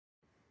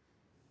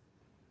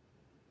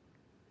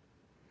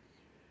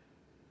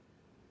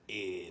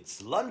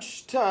It's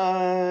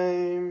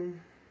lunchtime.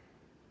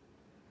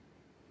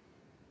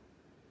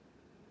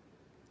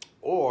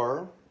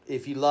 Or,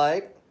 if you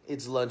like,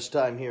 it's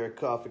lunchtime here at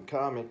Coffin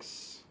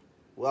Comics.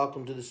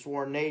 Welcome to the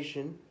Sworn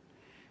Nation.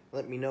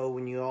 Let me know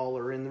when you all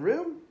are in the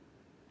room.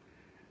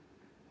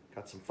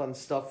 Got some fun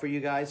stuff for you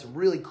guys. Some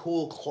really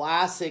cool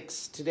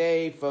classics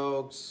today,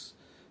 folks.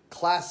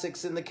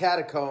 Classics in the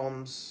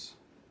Catacombs.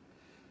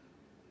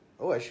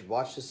 Oh, I should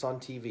watch this on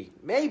TV.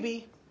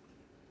 Maybe.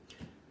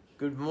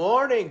 Good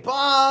morning,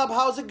 Bob.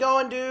 How's it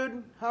going,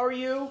 dude? How are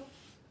you?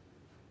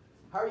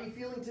 How are you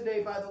feeling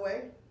today, by the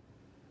way?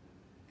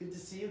 Good to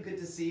see you. Good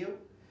to see you.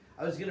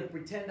 I was going to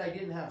pretend I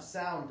didn't have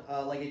sound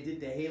like I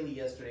did to Haley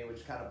yesterday,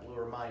 which kind of blew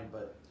her mind,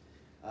 but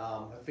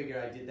I figured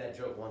I did that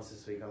joke once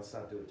this week. I'll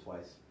not do it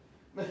twice.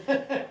 How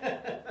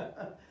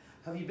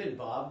have you been,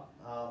 Bob?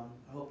 I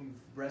hope you've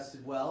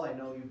rested well. I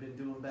know you've been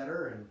doing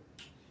better, and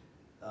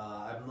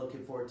I'm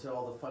looking forward to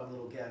all the fun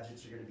little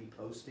gadgets you're going to be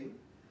posting.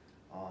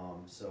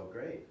 So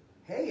great.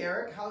 Hey,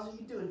 Eric, how's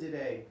you doing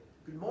today?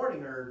 Good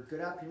morning or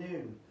good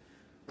afternoon,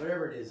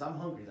 whatever it is. I'm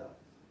hungry though,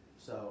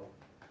 so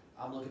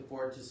I'm looking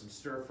forward to some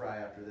stir fry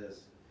after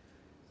this.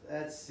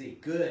 Let's see.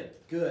 Good,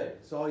 good.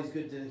 It's always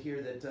good to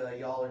hear that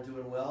y'all are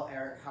doing well.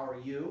 Eric, how are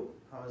you?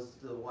 How's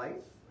the wife?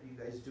 Are you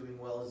guys doing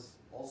well as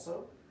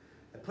also?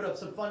 I put up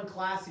some fun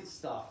classic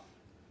stuff.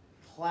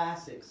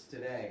 Classics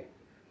today.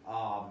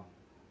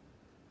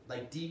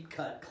 Like deep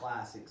cut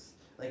classics.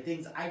 Like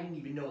things I didn't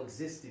even know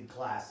existed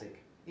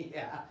classic.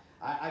 Yeah.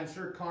 I'm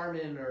sure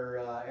Carmen or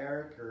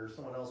Eric or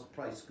someone else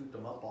probably scooped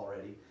them up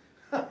already.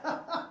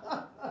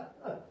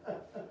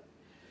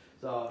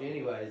 So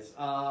anyways,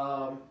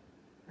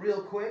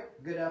 real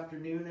quick, good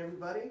afternoon,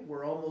 everybody.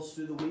 We're almost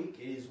through the week.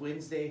 It is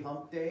Wednesday,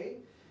 hump day.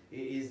 It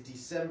is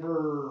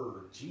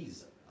December,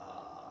 9th?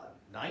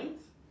 My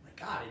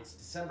God, it's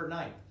December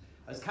 9th.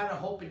 I was kind of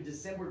hoping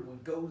December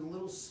would go a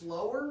little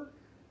slower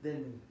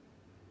than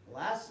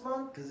last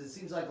month, because it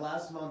seems like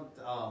last month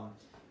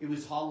it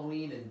was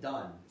Halloween and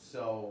done.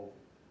 So,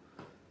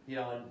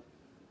 not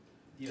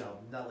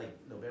like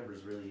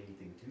November's really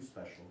anything too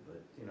special,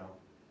 but,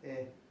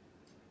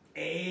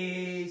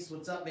 Ace,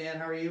 what's up, man?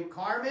 How are you?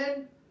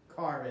 Carmen?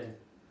 Carmen.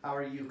 How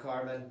are you,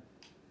 Carmen?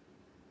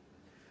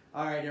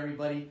 All right,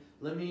 everybody.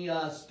 Let me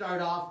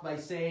start off by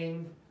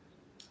saying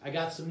I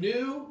got some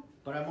new,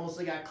 but I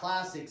mostly got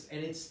classics,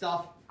 and it's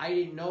stuff I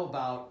didn't know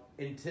about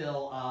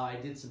until I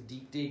did some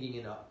deep digging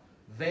in a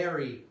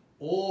very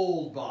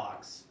old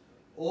box.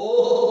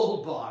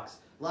 Old box.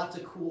 Lots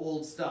of cool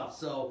old stuff.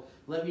 So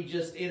let me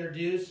just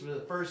introduce, for the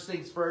first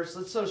things first,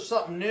 let's show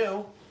something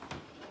new.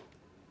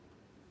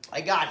 I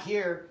got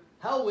here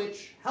Hell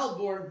Witch,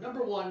 Hellborn,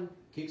 #1,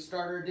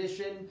 Kickstarter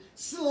edition,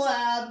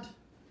 slabbed.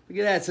 Look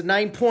at that, it's a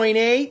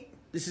 9.8.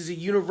 This is a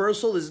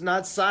universal, this is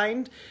not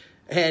signed.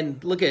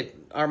 And look at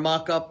our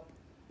mock-up,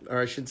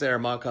 or I shouldn't say our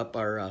mock-up,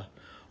 our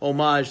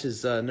homage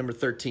is number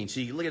 13. So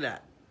you look at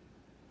that.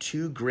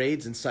 2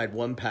 grades inside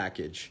one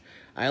package.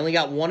 I only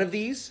got one of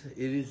these.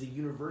 It is a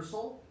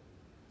universal.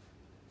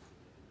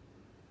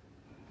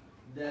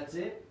 That's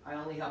it. I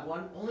only have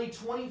one. Only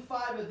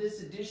 25 of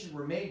this edition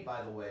were made,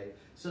 by the way.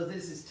 So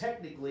this is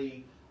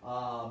technically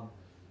publisher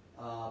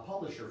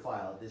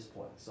file at this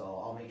point. So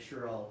I'll make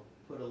sure I'll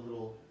put a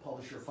little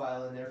publisher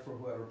file in there for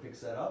whoever picks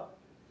that up.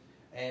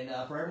 And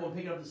for everyone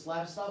picking up the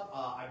slab stuff,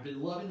 I've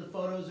been loving the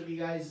photos of you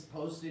guys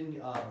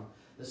posting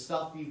the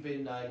stuff you've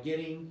been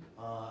getting.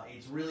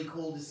 It's really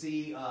cool to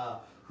see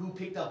who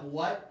picked up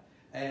what,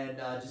 and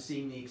just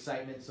seeing the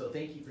excitement. So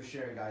thank you for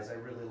sharing, guys. I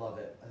really love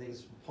it. I think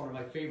it's one of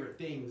my favorite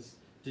things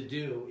to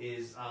do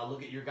is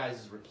look at your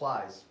guys'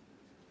 replies.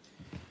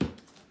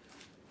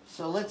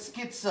 So let's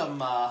get some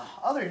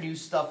other new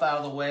stuff out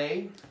of the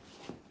way.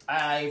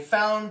 I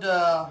found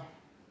a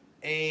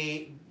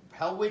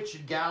Hell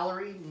Witch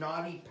Gallery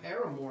Naughty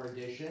Paramore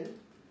edition.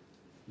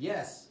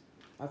 Yes,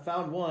 I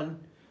found one.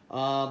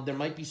 There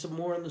might be some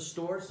more in the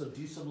store, so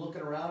do some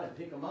looking around and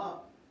pick them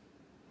up.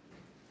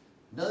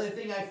 Another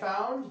thing I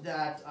found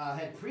that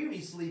had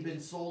previously been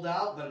sold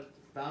out, but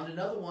found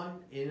another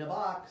one in a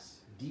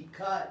box. Deep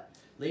cut.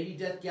 Lady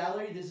Death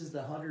Gallery. This is the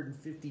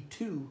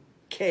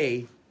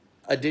 152K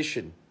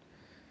edition.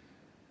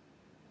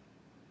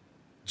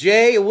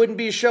 Jay, it wouldn't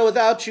be a show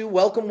without you.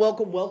 Welcome,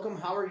 welcome, welcome.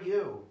 How are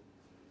you?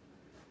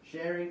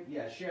 Sharing?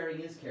 Yeah,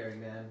 sharing is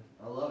caring, man.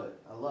 I love it.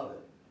 I love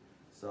it.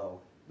 So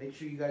make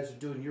sure you guys are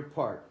doing your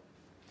part.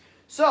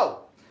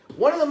 So,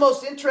 one of the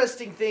most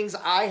interesting things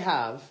I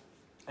have,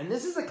 and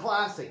this is a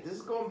classic. This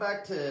is going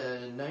back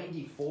to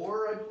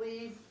 94, I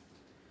believe.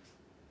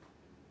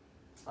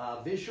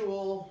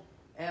 Visual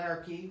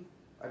Anarchy,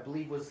 I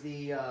believe, was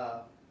the,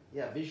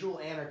 Visual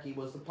Anarchy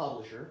was the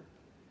publisher.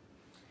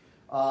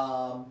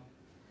 And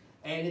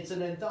it's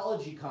an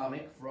anthology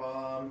comic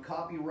from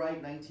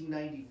copyright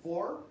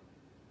 1994.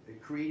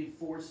 Creative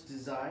Force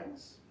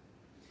Designs.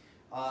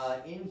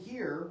 In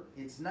here,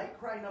 it's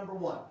Nightcry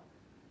 #1.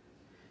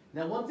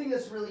 Now, one thing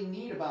that's really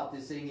neat about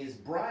this thing is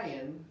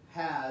Brian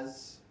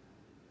has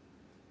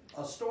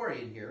a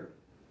story in here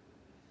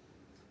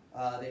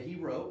that he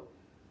wrote,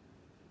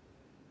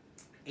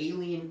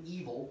 Alien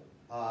Evil,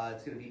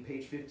 It's going to be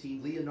page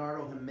 15.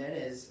 Leonardo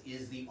Jimenez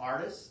is the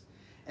artist,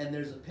 and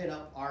there's a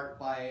pinup art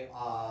by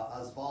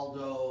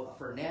Osvaldo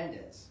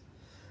Fernandez.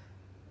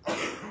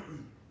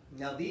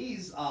 Now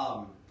these,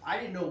 I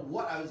didn't know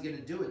what I was going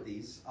to do with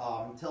these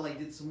until I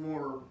did some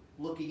more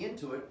looking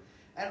into it.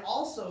 And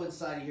also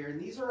inside of here, and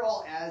these are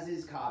all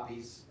as-is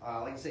copies.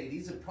 Like I say,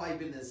 these have probably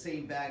been in the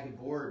same bag of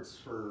boards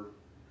for,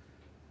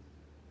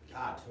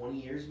 God,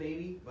 20 years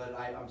maybe. But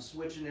I'm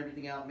switching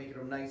everything out, making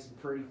them nice and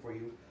pretty for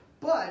you.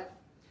 But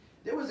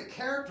there was a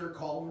character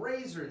called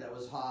Razor that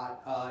was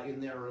hot in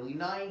the early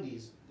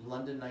 90s,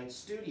 London Night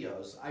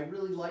Studios. I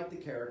really liked the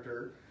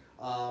character.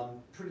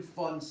 Pretty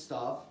fun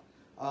stuff.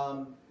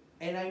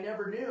 And I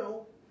never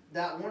knew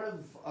that one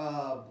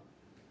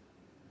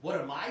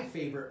of my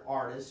favorite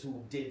artists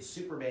who did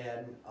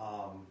Superman,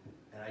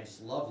 and I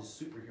just love his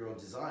superhero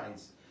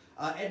designs,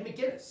 Ed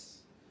McGuinness.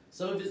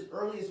 Some of his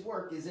earliest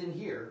work is in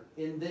here,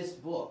 in this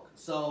book.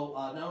 So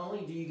not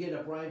only do you get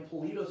a Brian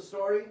Pulido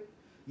story,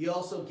 you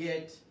also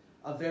get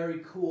a very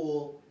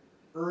cool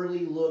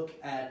early look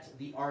at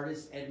the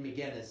artist Ed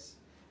McGuinness.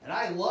 And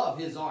I love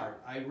his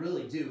art. I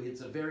really do.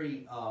 It's a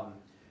very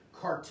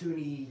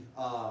cartoony,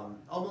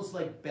 almost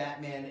like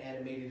Batman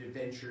animated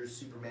adventures,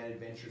 Superman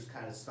adventures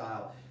kind of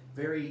style.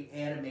 Very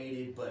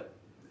animated, but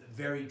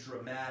very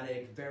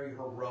dramatic, very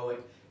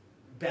heroic.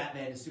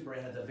 Batman and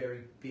Superman have the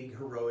very big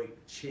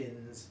heroic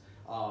chins.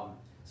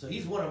 So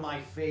he's one of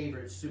my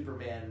favorite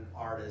Superman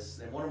artists,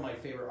 and one of my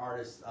favorite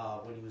artists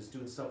when he was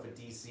doing stuff with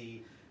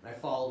DC. And I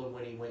followed him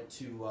when he went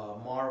to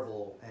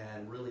Marvel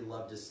and really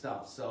loved his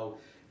stuff. So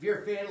if you're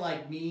a fan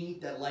like me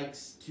that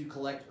likes to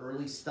collect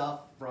early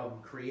stuff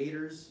from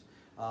creators,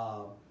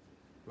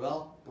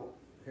 well,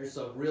 here's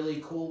a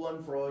really cool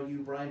one for all you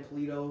Brian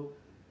Pulido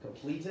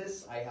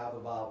completists. I have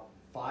about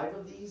 5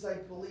 of these, I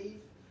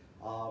believe.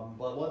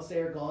 But once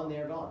they're gone,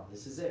 they're gone.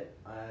 This is it.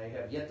 I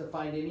have yet to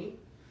find any.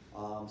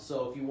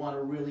 So if you want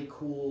a really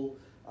cool,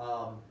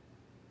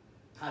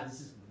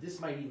 this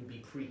might even be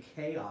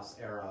pre-Chaos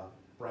era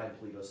Brian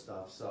Pulido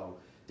stuff. So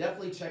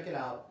definitely check it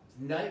out.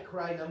 Night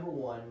Cry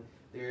 #1.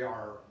 They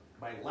are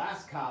my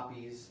last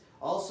copies.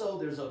 Also,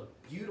 there's a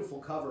beautiful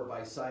cover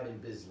by Simon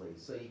Bisley,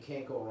 so you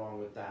can't go wrong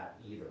with that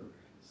either.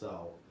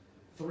 So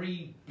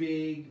 3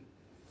 big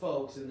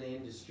folks in the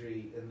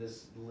industry in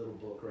this little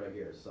book right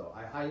here. So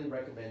I highly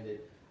recommend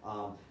it.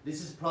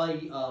 This is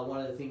probably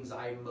one of the things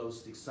I'm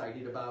most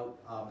excited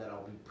about that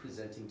I'll be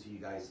presenting to you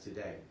guys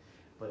today.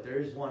 But there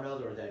is one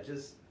other that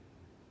just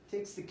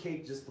takes the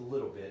cake just a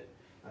little bit.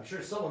 I'm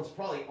sure someone's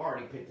probably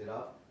already picked it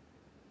up.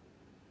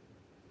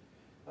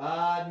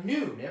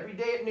 Noon, every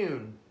day at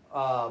noon.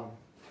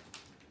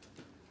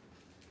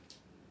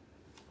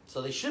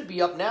 So they should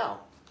be up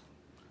now.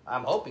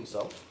 I'm hoping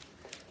so.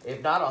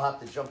 If not, I'll have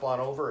to jump on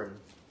over and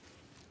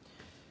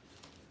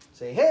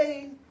say,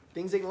 hey,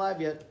 things ain't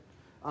live yet.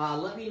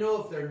 Let me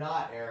know if they're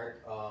not, Eric.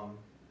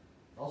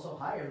 Also,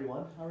 hi,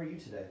 everyone. How are you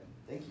today?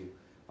 Thank you.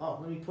 Oh,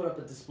 let me put up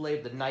a display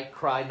of the Night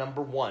Cry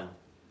 #1.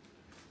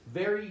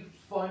 Very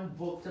fun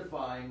book to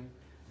find.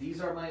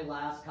 These are my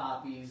last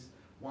copies.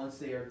 Once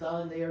they are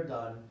done, they are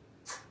done.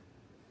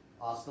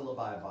 Hasta la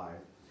bye-bye.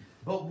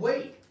 But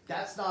wait,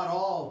 that's not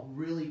all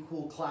really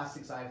cool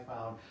classics I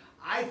found.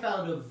 I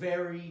found a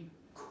very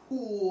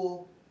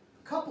cool,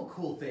 couple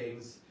cool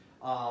things.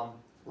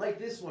 Like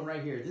this one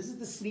right here. This is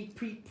the sneak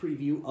peek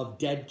preview of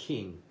Dead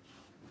King.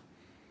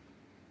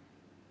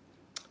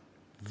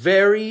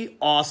 Very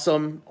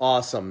awesome,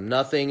 awesome.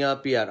 Nothing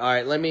up yet. All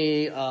right, let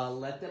me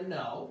let them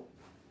know.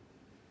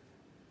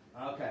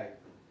 Okay.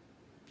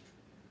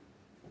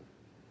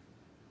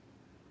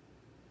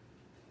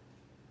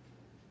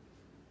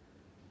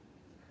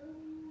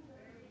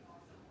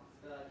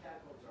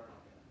 Catacombs aren't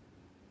up yet.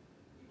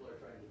 People are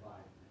trying to buy.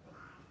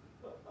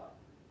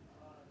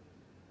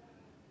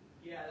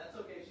 Yeah, that's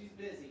okay. She's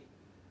busy.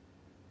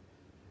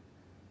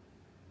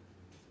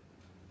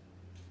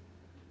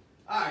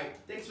 Alright,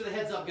 thanks for the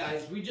heads up,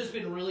 guys. We've just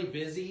been really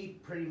busy,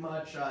 pretty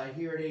much,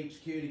 here at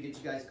HQ to get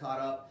you guys caught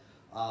up.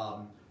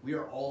 We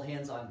are all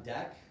hands on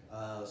deck.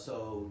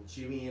 So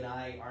Jimmy and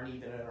I aren't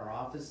even in our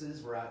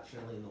offices. We're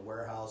actually in the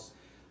warehouse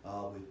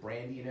with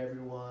Brandy and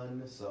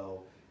everyone.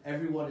 So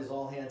everyone is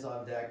all hands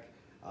on deck.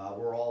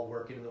 We're all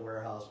working in the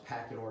warehouse,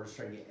 packing orders,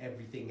 trying to get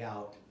everything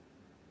out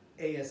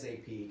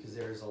ASAP, because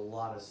there's a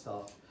lot of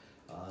stuff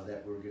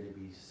that we're going to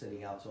be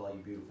sending out to all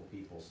you beautiful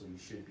people, so you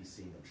should be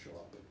seeing them show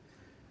up.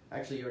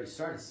 Actually, you already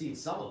started seeing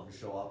some of them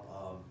show up.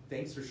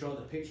 Thanks for showing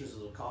the pictures of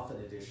the Coffin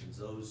editions.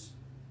 Those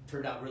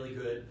turned out really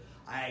good.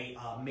 I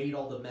made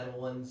all the metal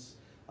ones.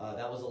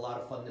 That was a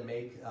lot of fun to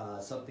make.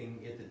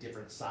 Something at the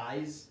different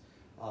size.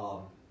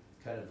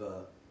 Kind of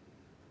a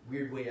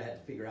weird way I had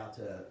to figure out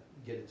to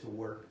get it to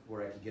work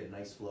where I could get a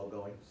nice flow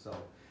going. So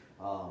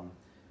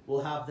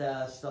we'll have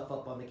the stuff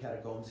up on the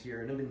Catacombs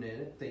here in a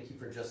minute. Thank you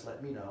for just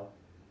letting me know.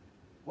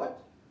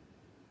 What?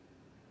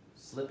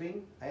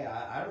 Slipping? Hey,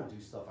 I don't do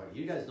stuff like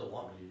you guys don't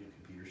want me to do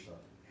computer stuff.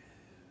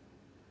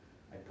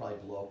 I'd probably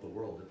blow up the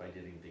world if I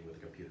did anything with a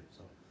computer.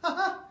 So,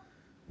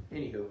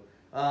 anywho,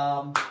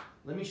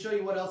 let me show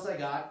you what else I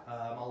got.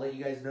 I'll let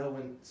you guys know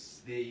when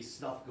the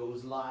stuff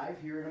goes live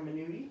here in a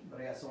minute,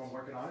 but I got someone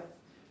working on it.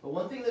 But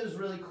one thing that was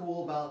really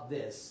cool about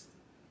this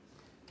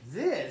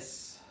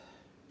is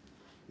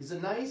a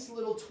nice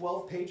little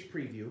 12-page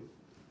preview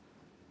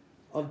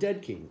of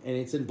Dead King, and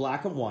it's in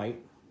black and white.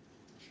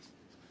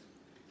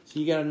 So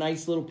you got a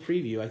nice little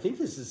preview. I think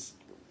this is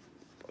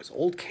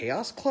old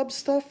Chaos Club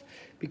stuff,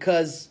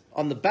 because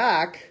on the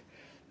back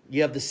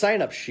you have the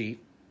sign-up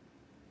sheet,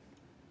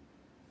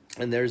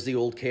 and there's the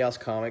old Chaos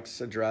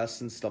Comics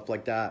address and stuff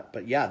like that.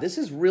 But yeah, this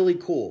is really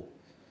cool.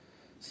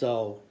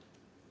 So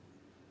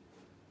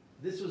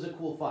this was a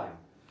cool find.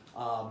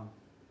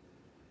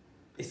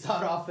 It's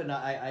not often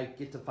I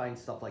get to find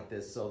stuff like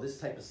this, so this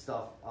type of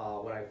stuff,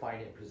 when I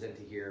find it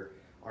presented here,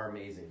 are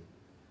amazing.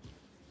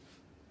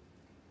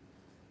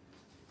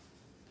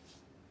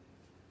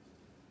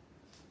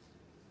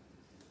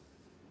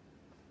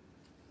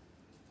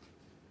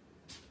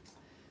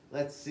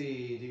 Let's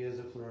see. Do you guys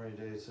have preliminary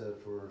data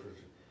set for?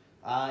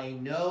 I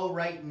know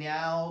right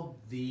now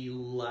the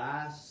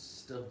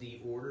last of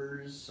the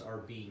orders are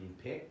being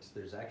picked.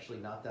 There's actually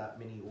not that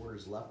many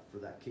orders left for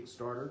that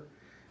Kickstarter,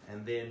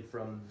 and then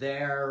from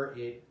there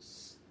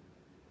it's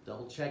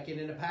double checking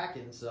and a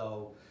packing.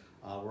 So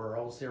we're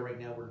almost there right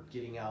now. We're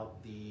getting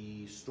out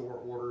the store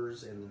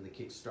orders and then the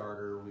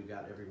Kickstarter. We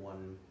got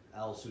everyone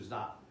else who's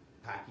not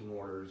packing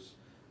orders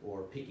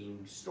or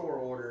picking store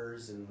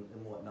orders and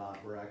whatnot.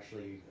 We're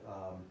actually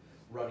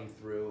running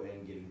through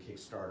and getting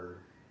Kickstarter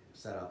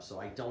set up. So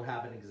I don't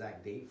have an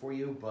exact date for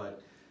you,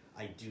 but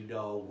I do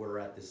know we're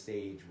at the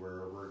stage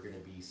where we're going to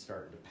be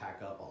starting to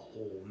pack up a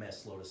whole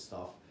mess load of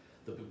stuff.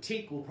 The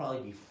boutique will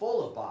probably be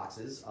full of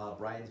boxes.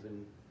 Brian's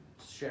been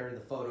sharing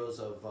the photos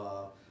of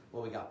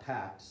what we got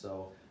packed.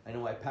 So I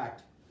know I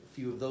packed a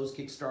few of those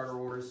Kickstarter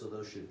orders, so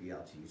those should be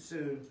out to you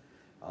soon.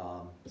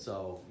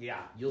 So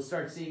yeah, you'll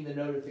start seeing the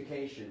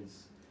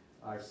notifications.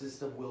 Our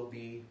system will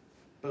be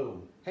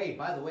boom. Hey,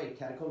 by the way,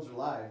 Catacombs are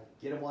live.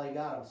 Get them while you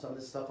got them. Some of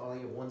this stuff I only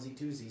get onesie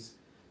twosies.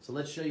 So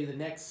let's show you the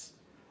next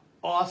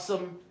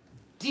awesome,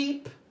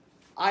 deep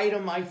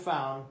item I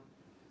found.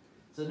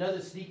 It's another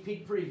sneak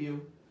peek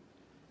preview.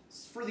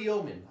 It's for the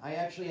Omen.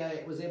 I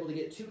was able to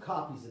get 2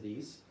 copies of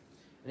these.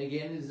 And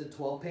again, it is a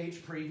 12-page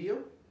preview.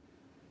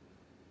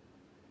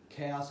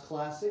 Chaos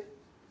Classic.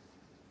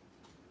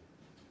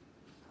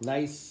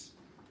 Nice,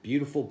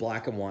 beautiful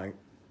black and white.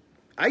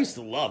 I used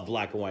to love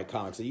black and white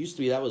comics. It used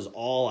to be that was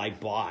all I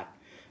bought,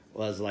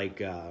 was like,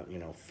 you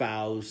know,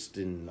 Faust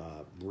and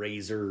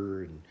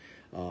Razor and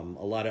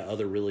a lot of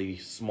other really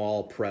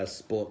small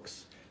press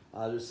books.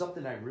 There's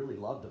something I really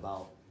loved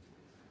about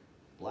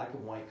black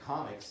and white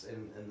comics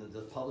and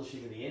the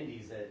publishing of the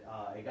indies that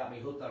it got me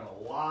hooked on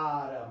a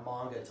lot of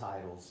manga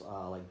titles.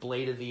 Like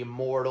Blade of the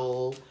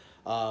Immortal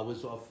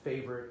was a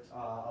favorite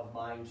of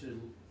mine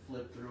to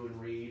flip through and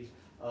read.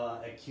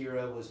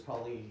 Akira was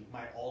probably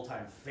my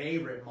all-time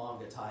favorite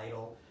manga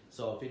title.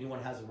 So if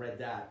anyone hasn't read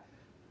that,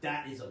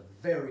 that is a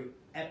very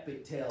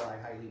epic tale I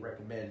highly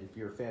recommend if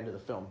you're a fan of the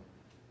film.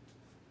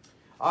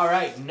 All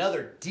right,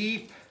 another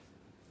deep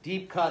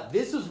cut.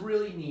 This is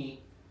really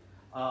neat.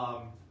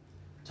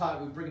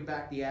 We're bringing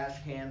back the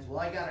ash cans. Well,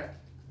 I got a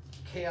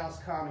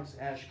Chaos Comics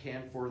ash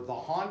can for The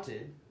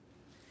Haunted.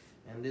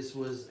 And this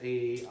was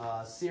a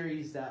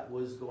series that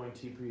was going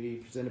to be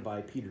presented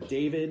by Peter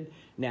David,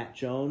 Nat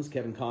Jones,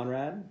 Kevin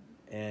Conrad,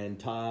 and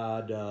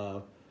Todd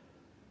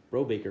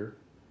Robaker.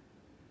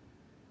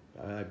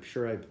 I'm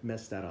sure I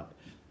messed that up.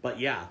 But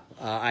yeah,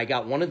 I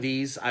got one of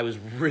these. I was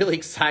really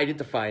excited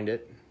to find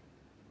it.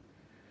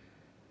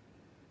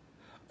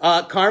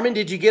 Carmen,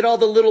 did you get all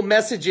the little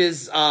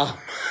messages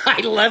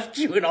I left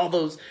you in all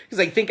those? Because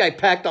I think I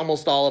packed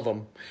almost all of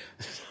them.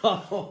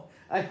 So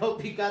I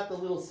hope you got the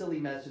little silly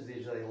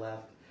messages I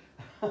left.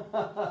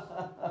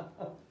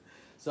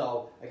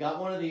 So I got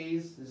one of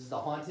these. This is the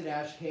Haunted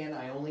Ash Can.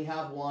 I only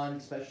have one,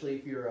 especially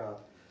if you're a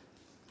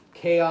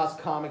Chaos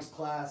Comics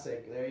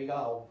Classic. There you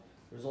go.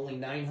 There's only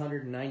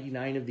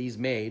 999 of these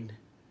made.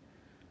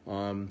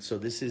 So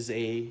this is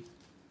a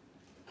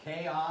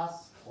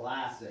Chaos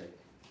Classic.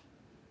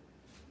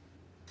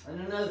 And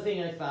another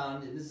thing I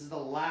found, this is the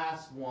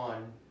last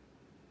one.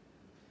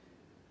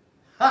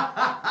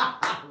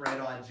 Right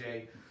on,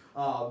 Jay.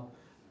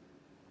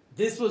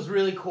 This was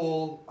really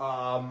cool.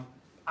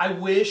 I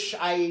wish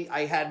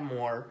I had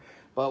more,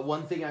 but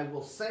one thing I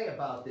will say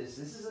about this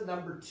is a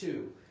number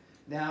 2.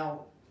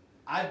 Now,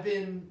 I've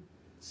been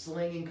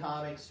slinging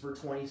comics for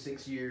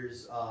 26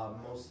 years,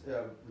 most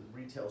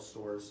retail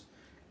stores,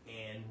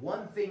 and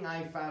one thing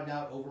I found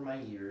out over my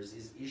years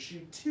is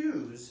issue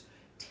 2s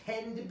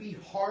tend to be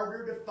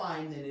harder to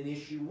find than an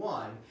issue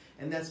 1,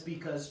 and that's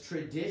because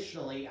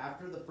traditionally,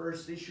 after the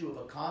first issue of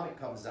a comic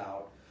comes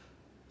out,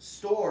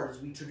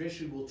 stores, we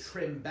traditionally will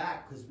trim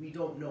back because we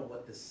don't know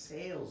what the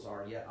sales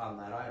are yet on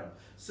that item.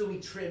 So we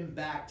trim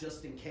back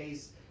just in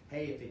case,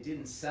 hey, if it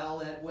didn't sell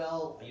that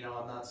well, you know,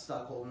 I'm not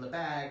stuck holding the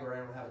bag, or I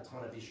don't have a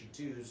ton of issue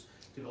 2s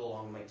to go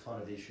along with my ton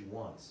of issue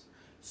 1s.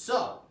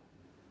 So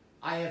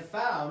I have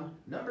found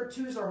number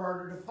 2s are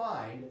harder to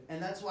find,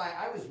 and that's why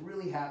I was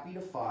really happy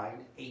to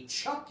find a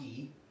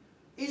Chucky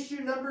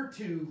issue number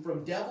 2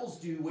 from Devil's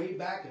Due way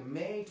back in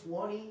May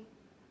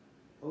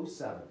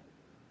 2007.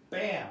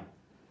 Bam!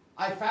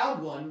 I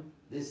found one.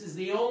 This is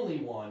the only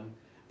one,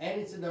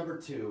 and it's a number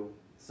 2.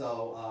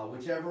 So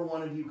whichever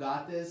one of you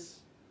got this,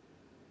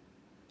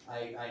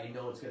 I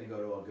know it's going to go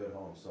to a good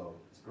home, so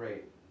it's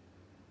great.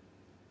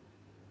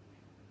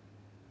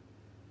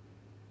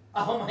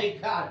 Oh my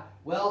God.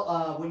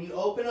 Well, when you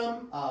open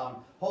them,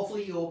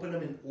 hopefully you open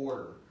them in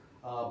order.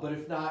 But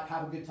if not,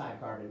 have a good time,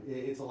 Carmen.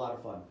 It's a lot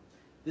of fun.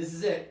 This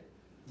is it.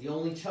 The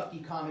only Chucky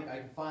comic I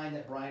can find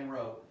that Brian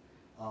wrote.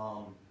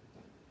 Gosh,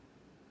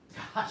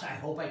 I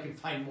hope I can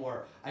find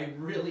more. I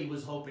really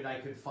was hoping I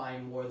could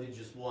find more than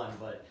just one,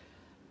 but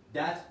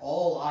that's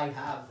all I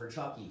have for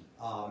Chucky.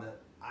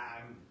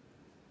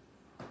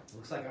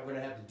 Looks like I'm going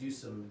to have to do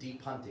some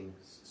deep hunting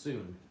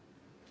soon.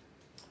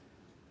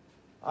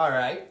 All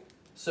right.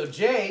 So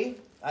Jay,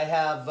 I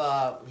have,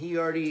 he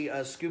already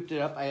scooped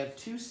it up. I have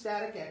 2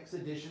 Static X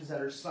editions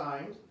that are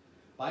signed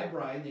by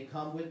Brian. They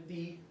come with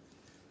the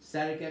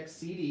Static X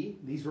CD.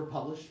 These were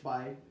published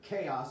by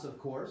Chaos, of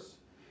course.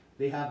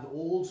 They have the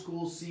old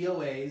school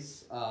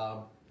COAs,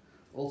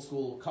 old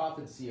school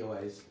Coffin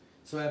COAs.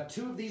 So I have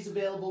 2 of these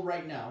available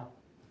right now.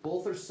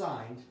 Both are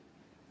signed.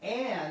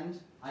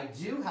 And I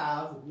do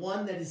have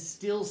one that is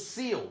still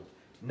sealed,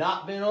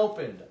 not been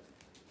opened.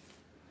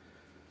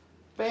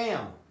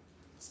 Bam!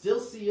 Still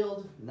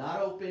sealed,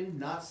 not opened,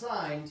 not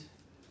signed.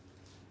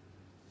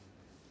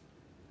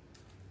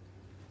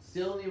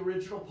 Still in the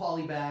original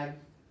poly bag.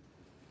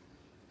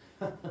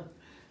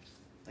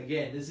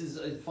 Again, this is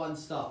fun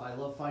stuff. I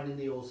love finding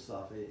the old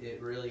stuff.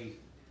 It really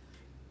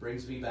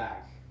brings me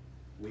back.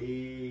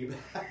 Way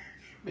back.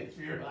 Makes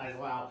me realize,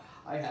 wow,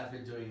 I have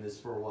been doing this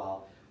for a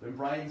while. When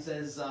Brian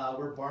says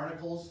we're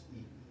barnacles,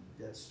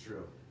 that's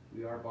true.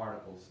 We are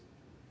barnacles.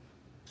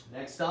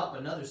 Next up,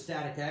 another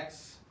Static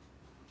X.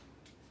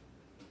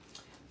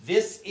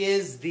 This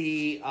is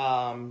the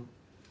comic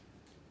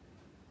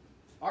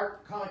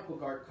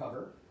book art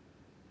cover.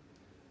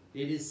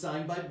 It is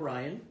signed by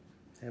Brian.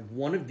 I have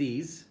one of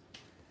these,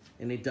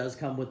 and it does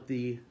come with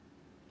the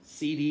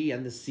CD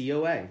and the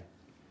COA.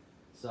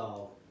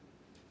 So,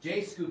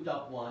 Jay scooped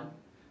up one.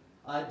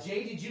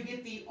 Jay, did you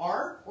get the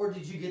art or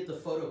did you get the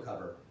photo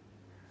cover?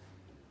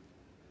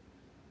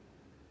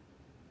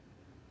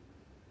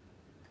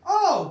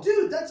 Oh,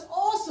 dude, that's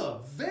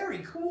awesome. Very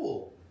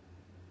cool.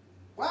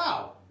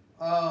 Wow.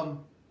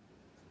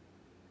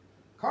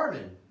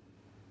 Carmen,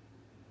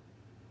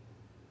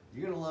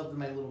 you're going to love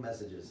my little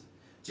messages.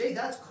 Jay,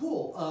 that's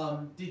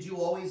cool. Did you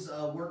always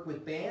work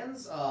with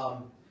bands,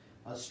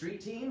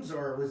 street teams,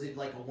 or was it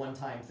like a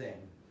one-time thing?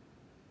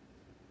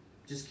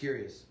 Just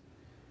curious.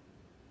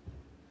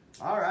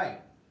 All right.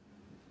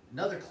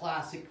 Another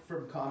classic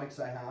from comics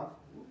I have.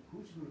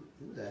 Who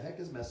the heck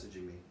is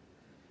messaging me?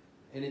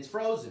 And it's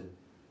Frozen,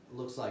 it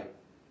looks like.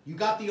 You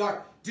got the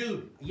art.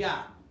 Dude,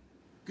 yeah.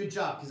 Good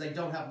job, because I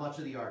don't have much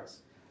of the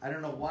arts. I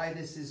don't know why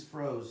this is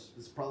froze.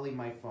 It's probably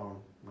my phone.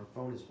 My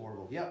phone is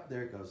horrible. Yep,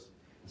 there it goes.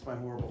 It's my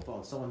horrible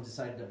phone. Someone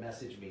decided to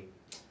message me.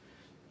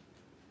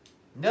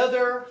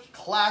 Another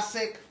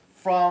classic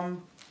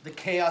from the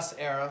Chaos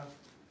era.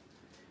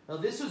 Now,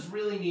 this was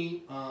really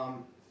neat. I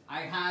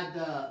had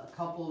a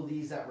couple of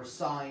these that were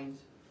signed.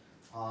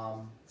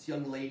 This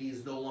young lady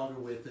is no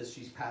longer with us.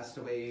 She's passed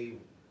away.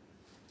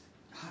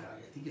 God,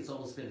 I think it's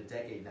almost been a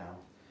decade now.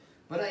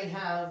 But I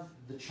have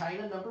the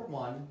China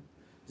 #1.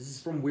 This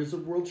is from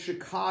Wizard World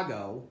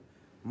Chicago.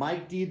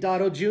 Mike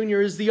Diodato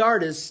Jr. is the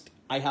artist.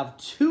 I have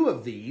 2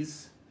 of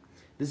these.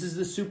 This is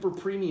the super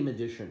premium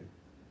edition.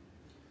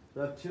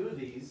 So I have 2 of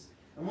these.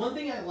 And one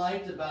thing I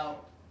liked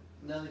about,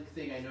 another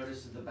thing I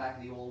noticed at the back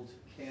of the old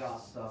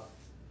Chaos stuff,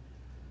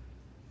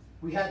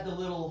 we had the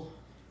little,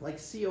 like,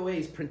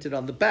 COAs printed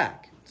on the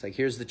back. It's like,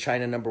 here's the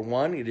China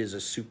 #1. It is a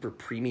super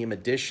premium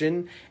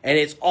edition. And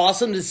it's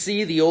awesome to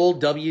see the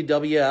old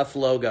WWF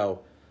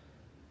logo.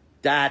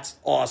 That's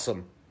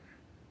awesome.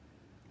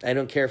 I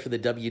don't care for the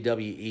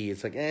WWE.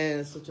 It's like,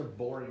 it's such a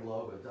boring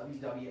logo.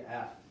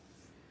 WWF.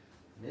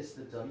 Missed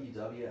the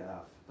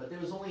WWF. But there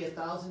was only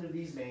 1,000 of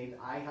these made.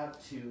 I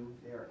have 2.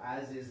 They're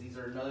as is. These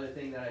are another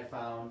thing that I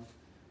found.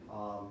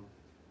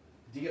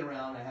 Digging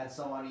around, I had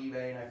some on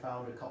eBay, and I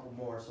found a couple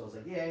more. So I was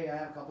like, yay, I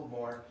have a couple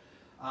more.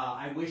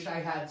 I wish I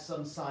had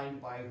some signed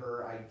by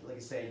her. Like I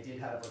say, I did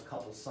have a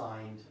couple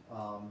signed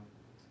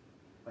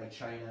by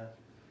China.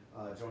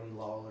 Joni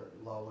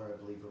Lawler, I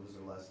believe it was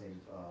her last name.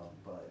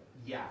 But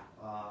yeah,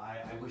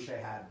 I wish I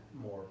had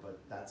more, but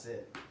that's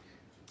it.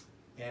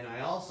 And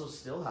I also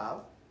still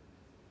have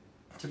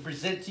to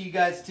present to you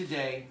guys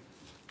today.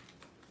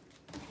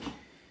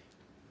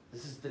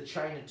 This is the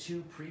China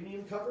 2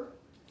 premium cover.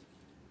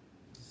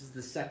 This is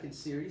the 2nd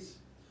series.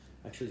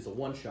 Actually, it's a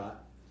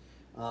one-shot.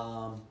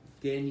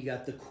 Again, you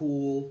got the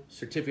cool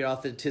certificate of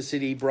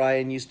authenticity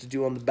Brian used to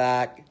do on the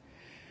back.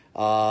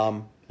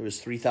 There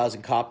was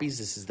 3,000 copies.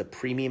 This is the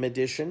premium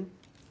edition.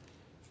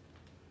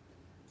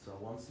 So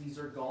once these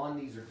are gone,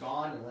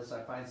 unless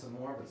I find some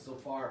more. But so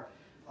far,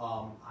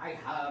 I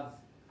have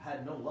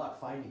had no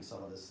luck finding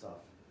some of this stuff.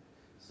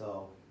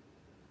 So,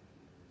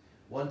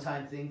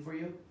 one-time thing for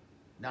you.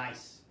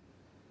 Nice.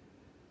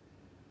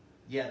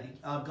 Yeah,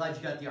 I'm glad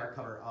you got the art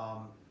cover.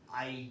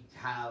 I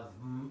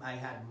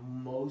had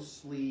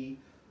mostly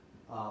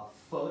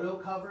photo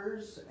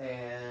covers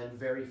and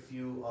very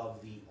few of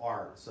the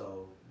art,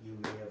 so you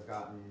may have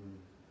gotten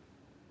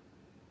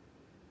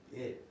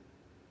it.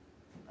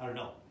 I don't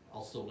know.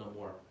 I'll still know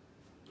more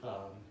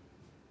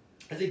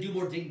as I do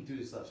more digging through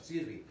this stuff.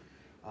 Excuse me.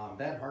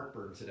 Bad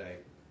heartburn today.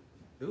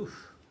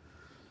 Oof.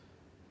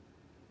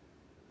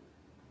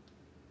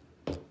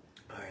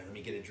 All right, let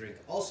me get a drink.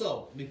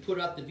 Also, we put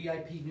out the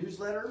VIP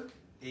newsletter.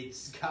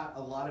 It's got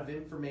a lot of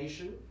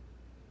information.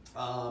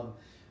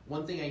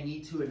 One thing I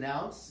need to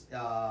announce,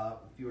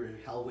 if you're a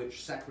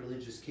Hellwitch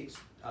Sacrilegious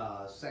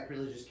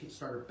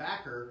Kickstarter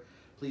backer,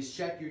 please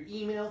check your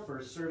email for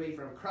a survey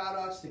from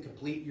Crowdox to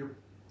complete your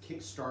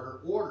Kickstarter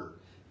order.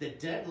 The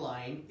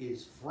deadline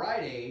is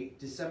Friday,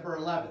 December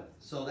 11th.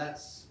 So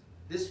that's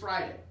this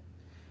Friday.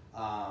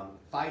 5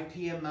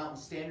 p.m. Mountain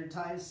Standard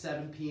Time,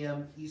 7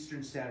 p.m.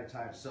 Eastern Standard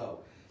Time.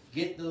 So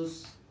get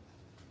those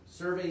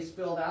surveys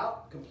filled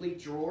out,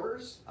 complete your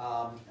orders.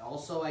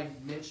 Also, I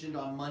mentioned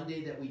on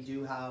Monday that we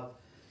do have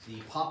the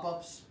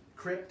pop-ups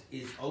crypt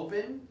is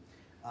open.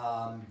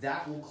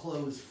 That will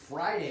close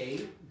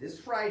Friday, this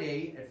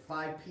Friday at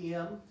 5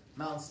 p.m.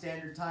 Mountain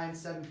Standard Time,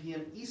 7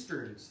 p.m.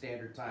 Eastern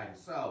Standard Time.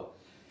 So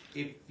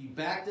if you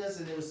backed us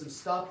and there was some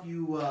stuff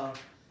you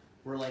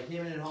were like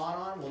hemming and hawing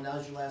on, well,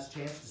 now's your last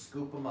chance to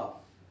scoop them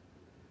up.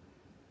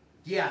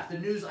 Yeah, the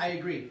news, I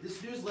agree.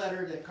 This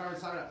newsletter that Carmen's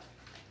talking about,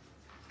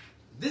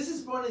 this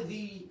is one of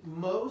the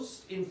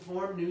most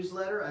informed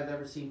newsletter I've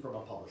ever seen from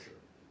a publisher.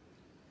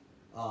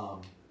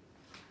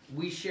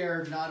 We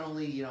shared not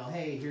only, you know,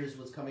 hey, here's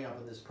what's coming up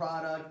in this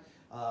product,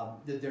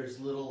 that there's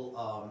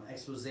little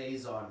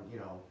exposés on, you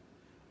know,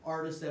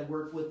 artists that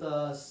work with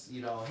us,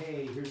 you know,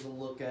 hey, here's a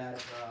look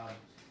at, I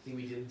think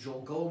we did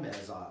Joel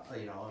Gomez,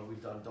 you know, and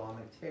we've done Don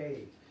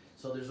McTay.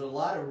 So there's a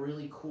lot of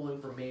really cool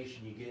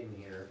information you get in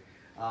here.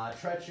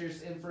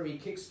 Treacherous Infamy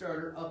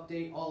Kickstarter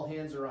update, all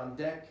hands are on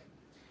deck.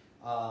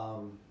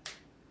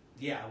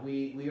 Yeah,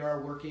 we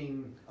are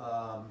working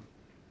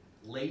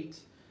late.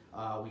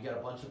 We got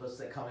a bunch of us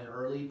that come in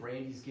early.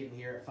 Brandy's getting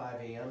here at 5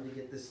 a.m. to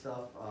get this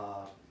stuff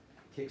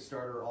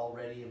Kickstarter all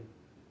ready and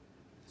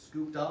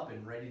scooped up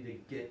and ready to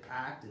get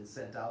packed and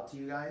sent out to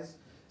you guys.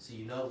 So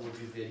you know we'll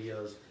do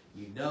videos.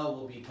 You know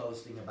we'll be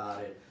posting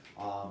about it.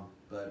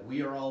 But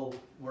we are all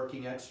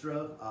working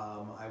extra.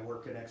 I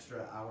work an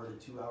extra hour to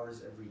 2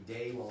 hours every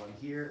day while I'm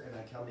here, and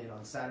I come in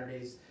on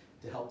Saturdays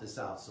to help this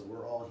out. So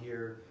we're all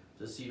here,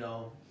 just, you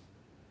know,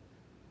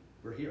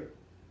 we're here.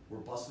 We're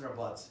busting our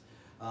butts.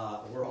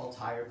 We're all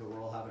tired, but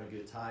we're all having a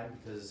good time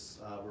because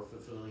we're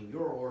fulfilling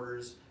your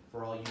orders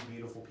for all you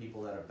beautiful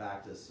people that have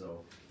backed us.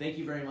 So thank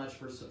you very much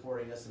for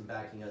supporting us and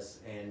backing us,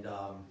 and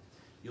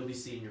you'll be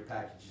seeing your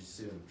packages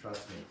soon,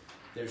 trust me.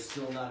 There's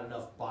still not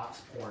enough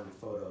box porn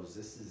photos.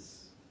 This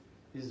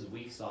is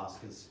weak sauce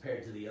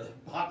compared to the other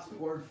box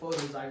porn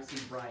photos I've seen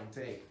Brian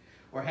take,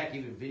 or heck,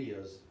 even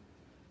videos.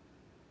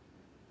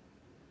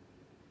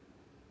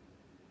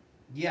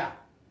 Yeah.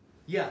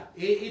 Yeah,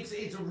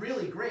 it's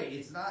really great.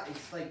 It's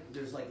like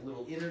there's like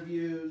little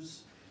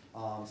interviews.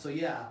 So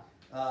yeah,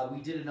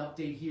 we did an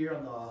update here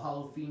on the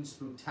Halloween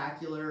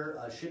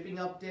Spooktacular shipping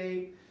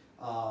update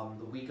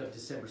the week of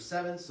December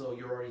 7th. So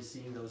you're already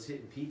seeing those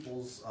hitting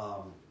people's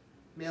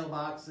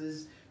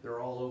mailboxes. They're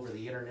all over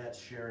the internet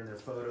sharing their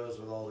photos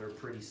with all their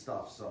pretty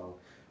stuff. So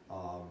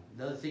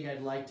another thing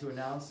I'd like to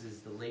announce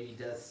is the Lady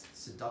Death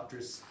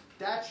Seductress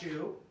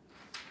statue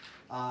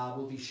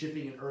will be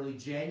shipping in early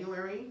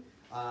January.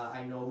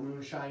 I know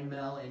Moonshine,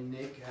 Mel, and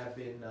Nick have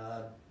been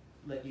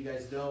letting you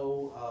guys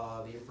know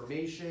the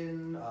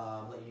information,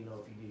 letting you know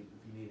if you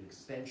need an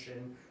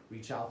extension,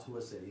 reach out to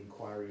us at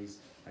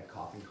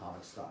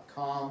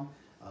inquiries@coffincomics.com.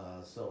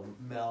 So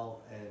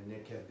Mel and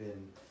Nick have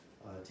been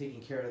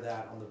taking care of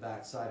that on the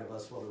back side of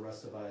us while the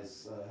rest of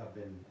us have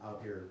been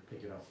out here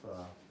picking up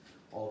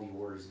all the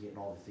orders and getting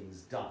all the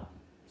things done.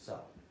 So,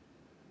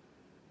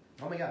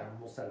 oh my God, I'm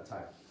almost out of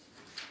time.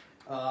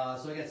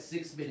 So I got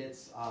 6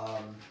 minutes.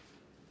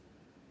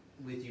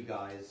 With you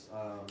guys.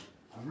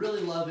 I'm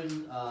really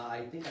loving,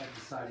 I think I've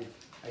decided,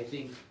 I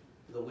think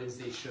the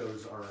Wednesday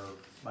shows are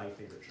my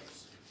favorite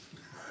shows.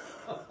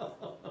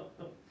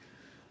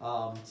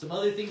 Some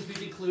other things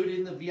we've included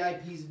in the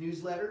VIP's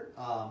newsletter.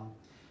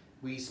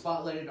 We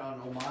spotlighted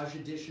on homage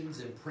editions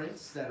and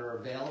prints that are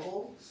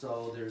available.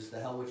 So there's the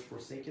Hellwitch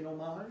Forsaken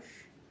homage,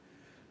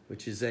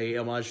 which is a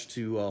homage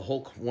to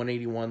Hulk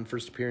 181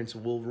 first appearance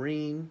of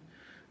Wolverine.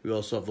 We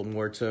also have the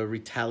more to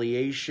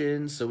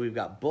Retaliation. So we've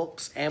got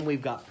books and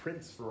we've got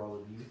prints for all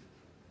of you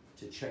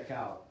to check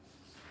out.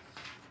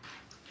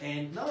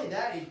 And not only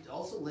that, it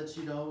also lets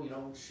you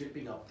know,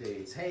 shipping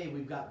updates. Hey,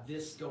 we've got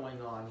this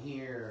going on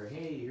here.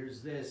 Hey,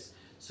 here's this.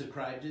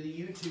 Subscribe to the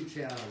YouTube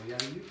channel. We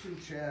got a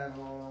YouTube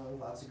channel.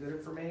 Lots of good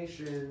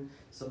information.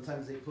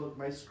 Sometimes they put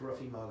my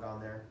scruffy mug on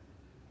there.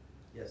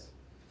 Yes,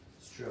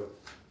 it's true.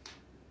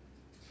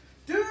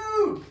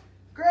 Dude!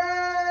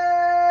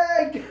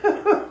 Greg!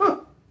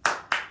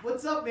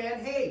 What's up,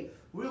 man? Hey,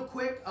 real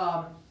quick,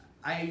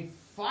 I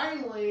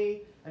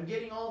finally I'm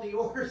getting all the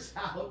orders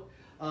out.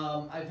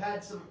 I've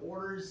had some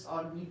orders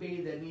on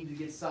eBay that need to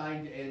get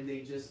signed, and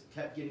they just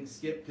kept getting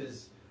skipped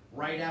because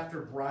right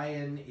after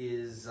Brian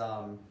is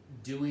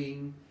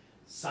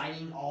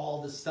signing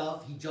all the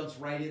stuff, he jumps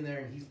right in there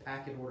and he's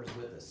packing orders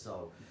with us.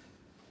 So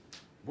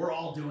we're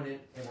all doing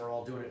it, and we're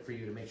all doing it for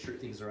you to make sure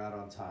things are out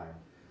on time.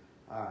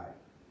 All right.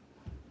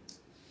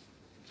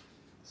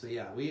 So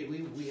yeah,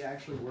 we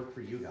actually work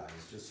for you guys,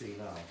 just so you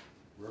know.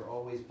 We're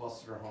always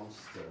busting our homes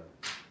to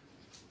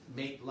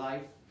make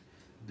life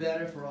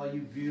better for all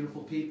you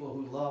beautiful people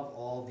who love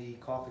all the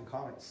Coffin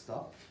Comics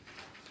stuff.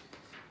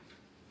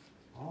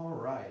 All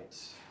right.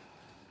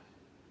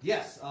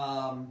 Yes,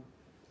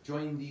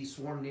 join the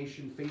Swarm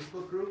Nation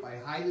Facebook group. I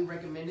highly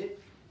recommend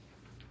it.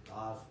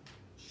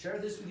 Share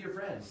this with your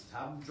friends.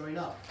 Have them join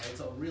up. It's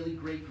a really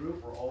great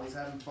group. We're always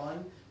having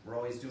fun. We're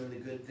always doing the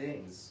good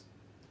things.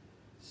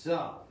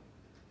 So,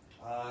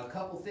 a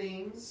couple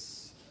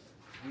things.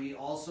 We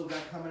also got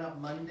coming up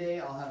Monday.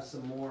 I'll have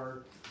some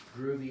more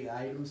groovy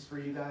items for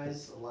you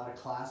guys. A lot of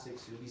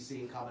classics you'll be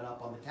seeing coming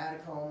up on the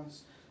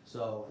Catacombs.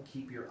 So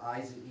keep your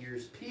eyes and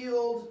ears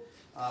peeled.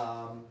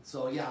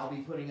 So yeah, I'll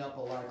be putting up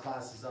a lot of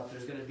classes up.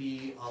 There's going to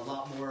be a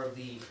lot more of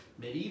the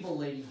medieval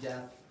Lady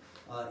Death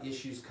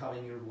issues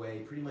coming your way.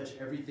 Pretty much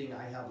everything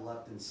I have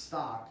left in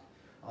stock.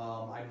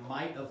 I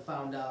might have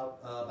found out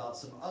about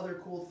some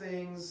other cool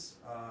things.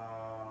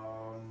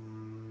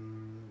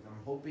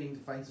 I'm hoping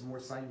to find some more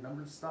signed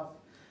numbered stuff.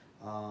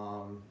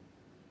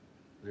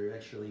 There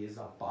actually is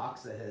a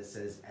box that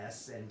says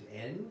S and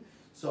N,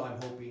 so I'm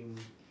hoping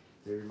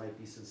there might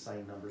be some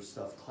signed number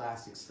stuff,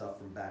 classic stuff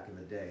from back in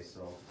the day.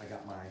 So I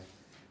got my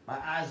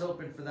eyes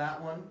open for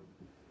that one.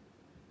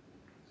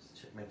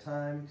 Just check my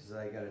time because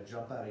I got to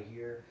jump out of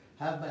here,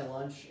 have my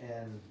lunch,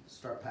 and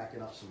start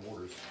packing up some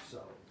orders.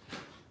 So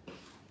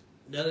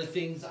another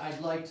things I'd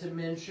like to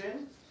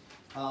mention,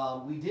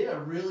 we did a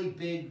really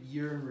big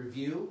year in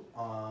review.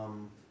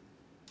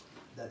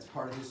 That's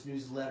part of this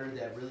newsletter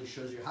that really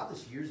shows you how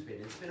this year's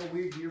been. It's been a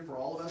weird year for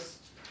all of us.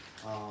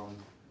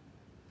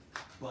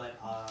 But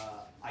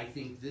I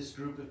think this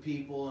group of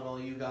people and all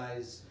you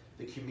guys,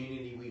 the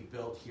community we've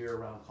built here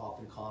around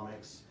Coffin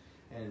Comics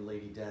and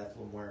Lady Death,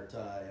 La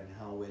Muerta, and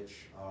Hell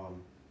Witch,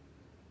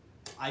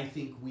 I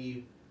think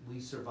we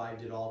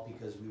survived it all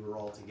because we were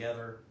all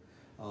together.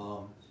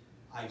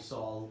 I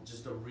saw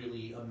just a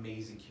really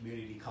amazing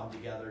community come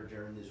together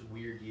during this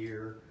weird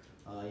year.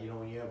 You know,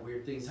 when you have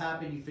weird things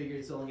happen, you figure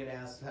it's only going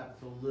to happen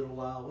for a little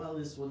while. Well,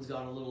 this one's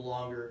gone a little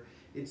longer.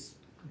 It's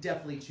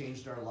definitely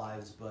changed our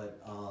lives,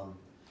 but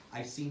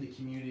I've seen the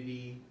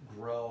community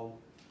grow.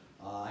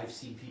 I've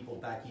seen people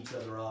back each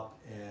other up,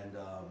 and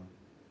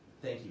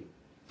thank you.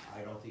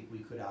 I don't think we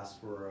could ask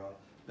for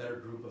a better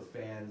group of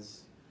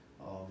fans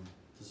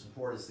to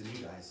support us than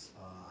you guys.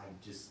 I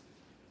just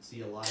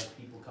see a lot of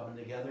people coming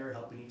together,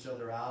 helping each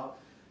other out.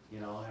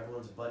 You know,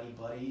 everyone's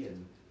buddy,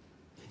 and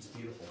it's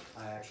beautiful.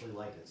 I actually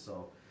like it.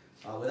 So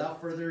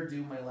without further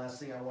ado, my last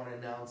thing I want to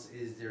announce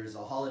is there's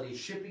a holiday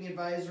shipping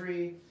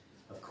advisory.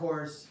 Of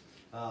course,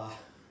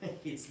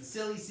 it's the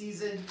silly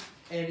season,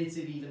 and it's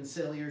an even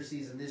sillier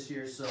season this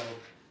year, so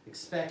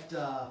expect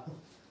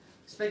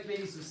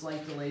maybe some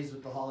slight delays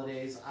with the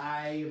holidays.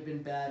 I have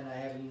been bad, and I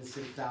haven't even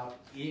sent out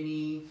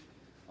any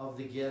of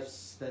the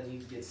gifts that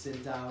need to get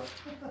sent out,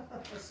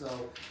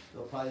 so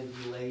they'll probably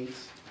be late.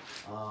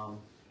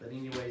 But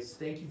anyways,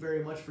 thank you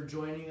very much for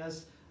joining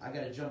us. I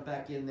got to jump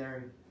back in there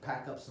and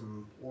pack up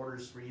some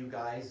orders for you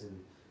guys and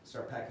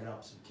start packing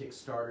up some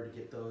Kickstarter to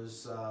get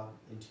those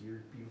into your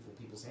beautiful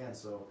people's hands.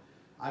 So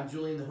I'm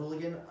Julian the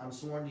Hooligan. I'm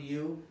sworn to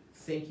you.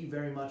 Thank you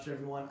very much,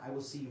 everyone. I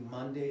will see you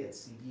Monday at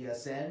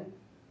CBSN.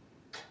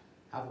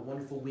 Have a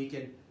wonderful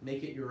weekend.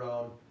 Make it your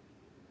own.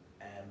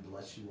 And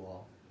bless you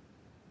all.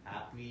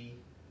 Happy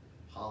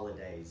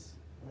holidays.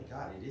 Oh my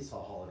God, it is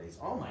all holidays.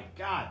 Oh my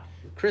God.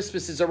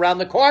 Christmas is around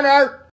the corner.